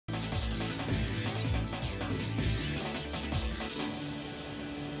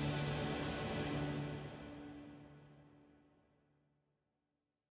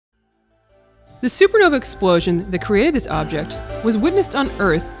The supernova explosion that created this object was witnessed on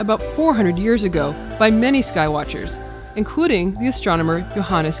Earth about 400 years ago by many skywatchers, including the astronomer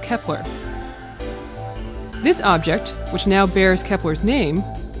Johannes Kepler. This object, which now bears Kepler's name,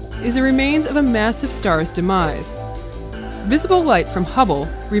 is the remains of a massive star's demise. Visible light from Hubble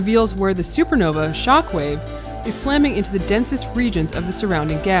reveals where the supernova shock wave is slamming into the densest regions of the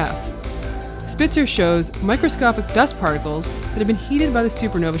surrounding gas. Spitzer shows microscopic dust particles that have been heated by the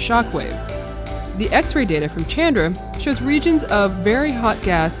supernova shock wave. The X-ray data from Chandra shows regions of very hot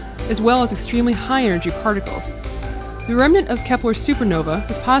gas as well as extremely high-energy particles. The remnant of Kepler's supernova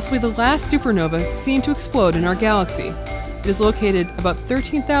is possibly the last supernova seen to explode in our galaxy. It is located about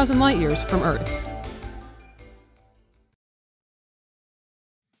 13,000 light-years from Earth.